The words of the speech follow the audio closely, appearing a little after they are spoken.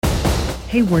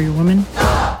Hey, Warrior Woman.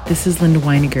 This is Linda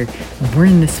Weiniger, and we're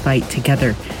in this fight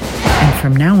together. And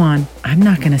from now on, I'm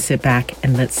not going to sit back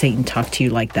and let Satan talk to you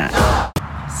like that.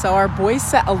 So our boys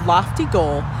set a lofty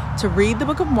goal to read the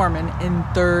Book of Mormon in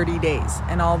 30 days.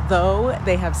 And although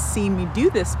they have seen me do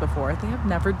this before, they have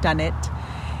never done it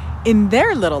in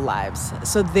their little lives.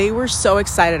 So they were so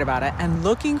excited about it and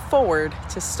looking forward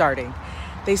to starting.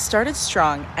 They started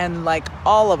strong, and like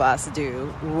all of us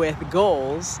do with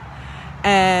goals,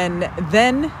 and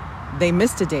then they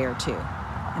missed a day or two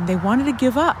and they wanted to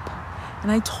give up.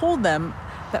 And I told them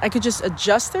that I could just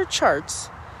adjust their charts,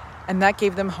 and that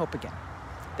gave them hope again.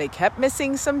 They kept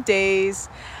missing some days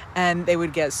and they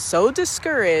would get so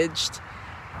discouraged,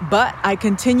 but I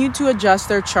continued to adjust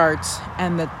their charts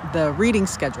and the reading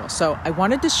schedule. So I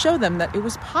wanted to show them that it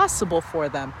was possible for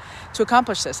them to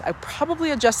accomplish this. I probably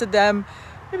adjusted them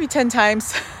maybe 10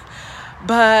 times,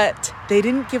 but they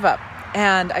didn't give up.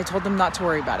 And I told them not to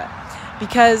worry about it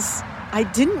because I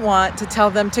didn't want to tell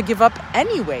them to give up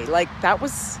anyway. Like that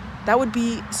would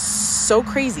be so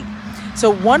crazy.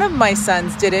 So one of my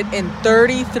sons did it in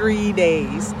 33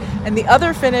 days and the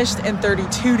other finished in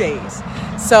 32 days.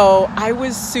 So I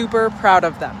was super proud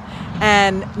of them.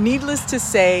 And needless to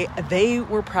say, they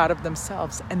were proud of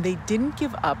themselves and they didn't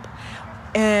give up.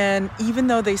 And even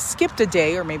though they skipped a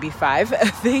day or maybe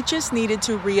 5, they just needed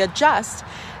to readjust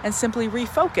and simply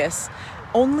refocus.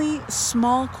 Only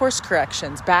small course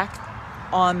corrections back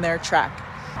on their track.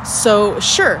 So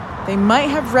sure, they might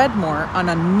have read more on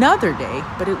another day,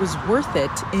 but it was worth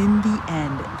it in the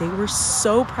end. They were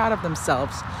so proud of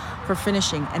themselves for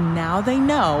finishing, and now they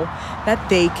know that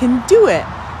they can do it.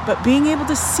 But being able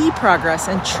to see progress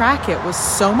and track it was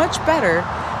so much better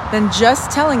than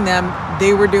just telling them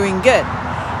they were doing good.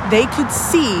 They could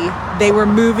see they were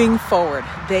moving forward.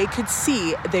 They could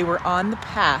see they were on the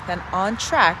path and on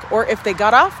track, or if they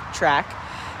got off track,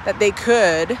 that they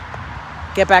could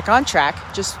get back on track,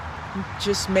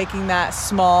 just making that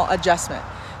small adjustment.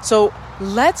 So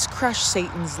let's crush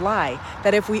Satan's lie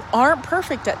that if we aren't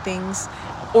perfect at things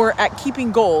or at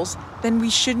keeping goals, then we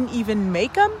shouldn't even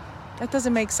make them. That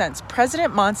doesn't make sense.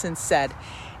 President Monson said,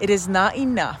 "It is not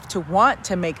enough to want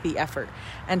to make the effort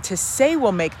and to say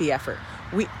we'll make the effort.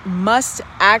 We must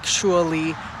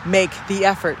actually make the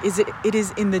effort. It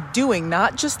is in the doing,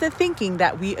 not just the thinking,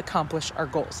 that we accomplish our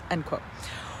goals." End quote.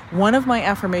 One of my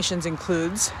affirmations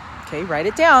includes, write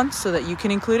it down so that you can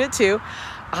include it too.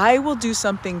 I will do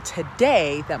something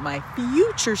today that my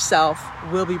future self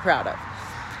will be proud of.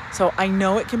 So I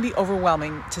know it can be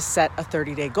overwhelming to set a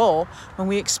 30-day goal when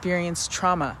we experience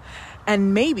trauma.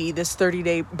 And maybe this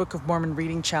 30-day Book of Mormon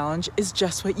reading challenge is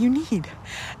just what you need,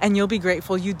 and you'll be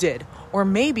grateful you did. Or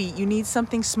maybe you need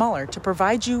something smaller to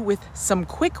provide you with some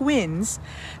quick wins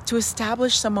to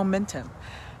establish some momentum.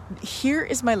 Here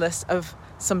is my list of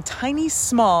some tiny,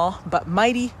 small, but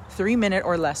mighty 3-minute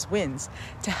or less wins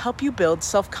to help you build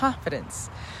self-confidence.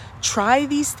 Try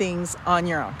these things on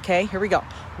your own, okay? Here we go.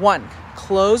 1,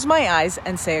 close my eyes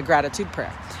and say a gratitude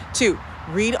prayer. 2,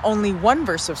 read only one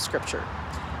verse of scripture.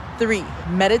 3,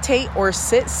 meditate or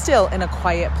sit still in a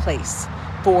quiet place.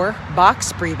 4,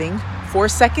 box breathing. 4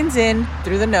 seconds in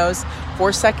through the nose,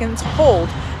 4 seconds hold,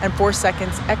 and 4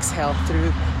 seconds exhale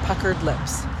through puckered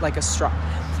lips like a straw.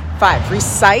 5,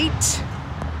 recite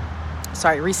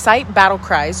battle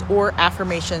cries or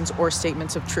affirmations or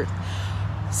statements of truth.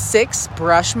 6,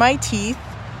 brush my teeth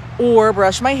or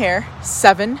brush my hair.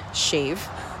 7, shave.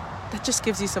 That just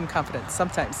gives you some confidence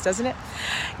sometimes, doesn't it?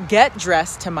 Get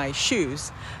dressed to my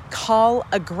shoes. Call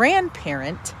a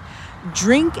grandparent.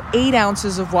 Drink 8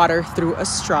 ounces of water through a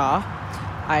straw.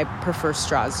 I prefer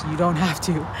straws. You don't have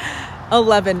to.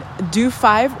 11, do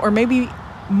 5 or maybe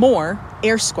more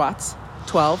air squats.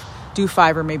 12, do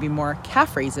 5 or maybe more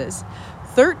calf raises.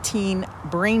 13,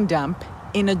 brain dump.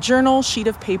 In a journal, sheet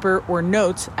of paper, or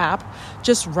notes app,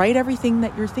 just write everything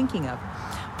that you're thinking of.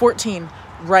 14,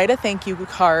 write a thank you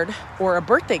card or a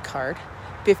birthday card.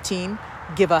 15,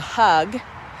 give a hug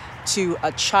to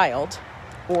a child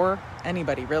or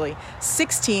anybody really.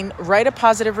 16, write a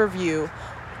positive review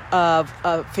of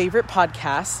a favorite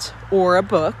podcast or a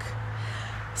book.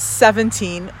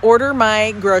 17, order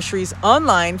my groceries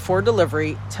online for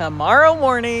delivery tomorrow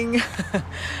morning.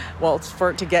 Well, it's for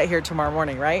it to get here tomorrow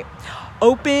morning, right?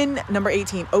 Number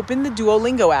 18, open the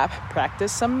Duolingo app,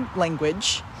 practice some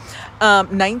language.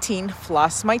 19,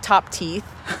 floss my top teeth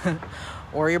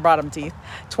or your bottom teeth.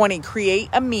 20, create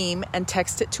a meme and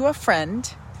text it to a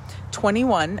friend.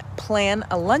 21, plan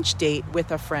a lunch date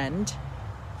with a friend.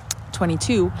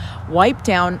 22, wipe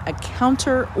down a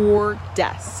counter or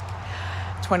desk.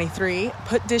 23,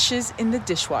 put dishes in the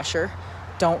dishwasher.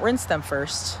 Don't rinse them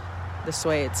first. This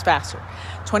way it's faster.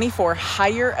 24,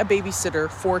 hire a babysitter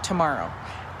for tomorrow.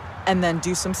 And then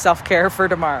do some self-care for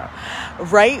tomorrow.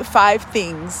 Write 5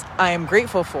 things I am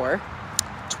grateful for.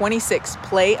 26,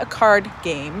 play a card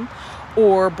game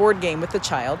or board game with the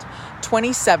child.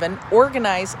 27,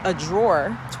 organize a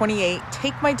drawer. 28,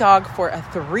 take my dog for a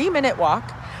 3-minute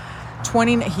walk.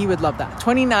 20, he would love that.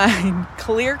 29,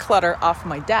 clear clutter off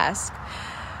my desk.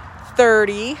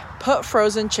 30, put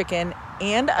frozen chicken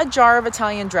and a jar of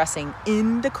Italian dressing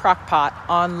in the crock pot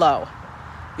on low.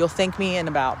 You'll thank me in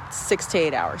about 6 to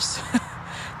 8 hours.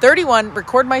 31,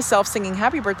 record myself singing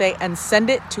happy birthday and send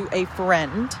it to a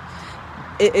friend.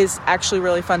 It is actually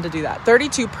really fun to do that.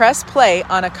 32, press play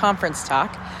on a conference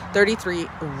talk. 33,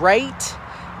 write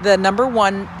the number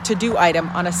 1 to-do item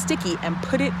on a sticky and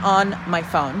put it on my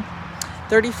phone.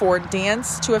 34,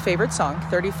 dance to a favorite song.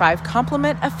 35,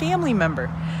 compliment a family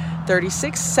member.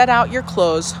 36, set out your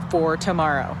clothes for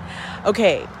tomorrow.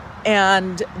 Okay,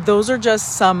 and those are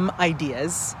just some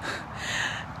ideas.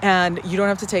 And you don't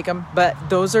have to take them, but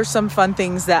those are some fun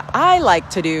things that I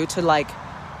like to do to like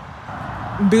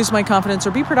boost my confidence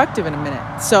or be productive in a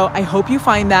minute. So I hope you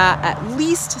find that at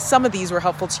least some of these were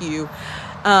helpful to you.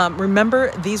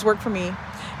 Remember, these work for me.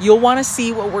 You'll want to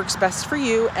see what works best for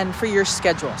you and for your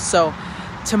schedule. So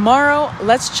tomorrow,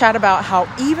 let's chat about how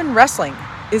even wrestling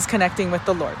is connecting with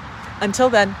the Lord. Until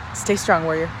then, stay strong,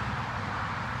 warrior.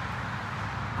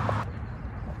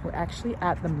 We're actually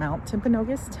at the Mount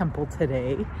Timpanogos Temple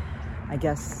today. I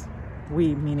guess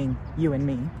we, meaning you and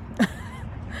me.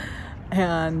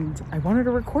 And I wanted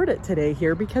to record it today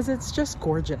here because it's just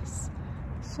gorgeous.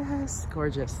 Just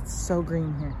gorgeous. It's so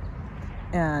green here.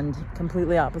 And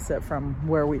completely opposite from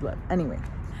where we live. Anyway,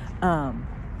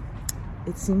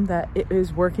 it seemed that it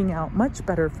is working out much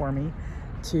better for me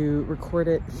to record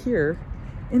it here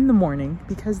in the morning,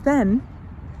 because then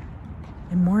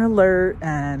I'm more alert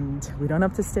and we don't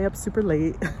have to stay up super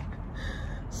late.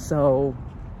 So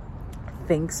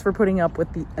thanks for putting up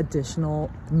with the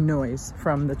additional noise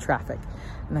from the traffic.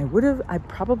 And I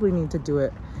probably need to do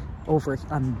it over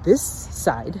on this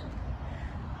side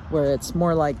where it's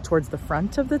more like towards the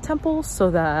front of the temple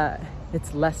so that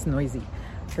it's less noisy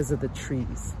because of the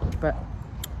trees. But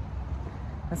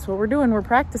that's what we're doing. We're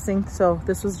practicing. So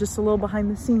this was just a little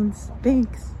behind the scenes.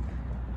 Thanks.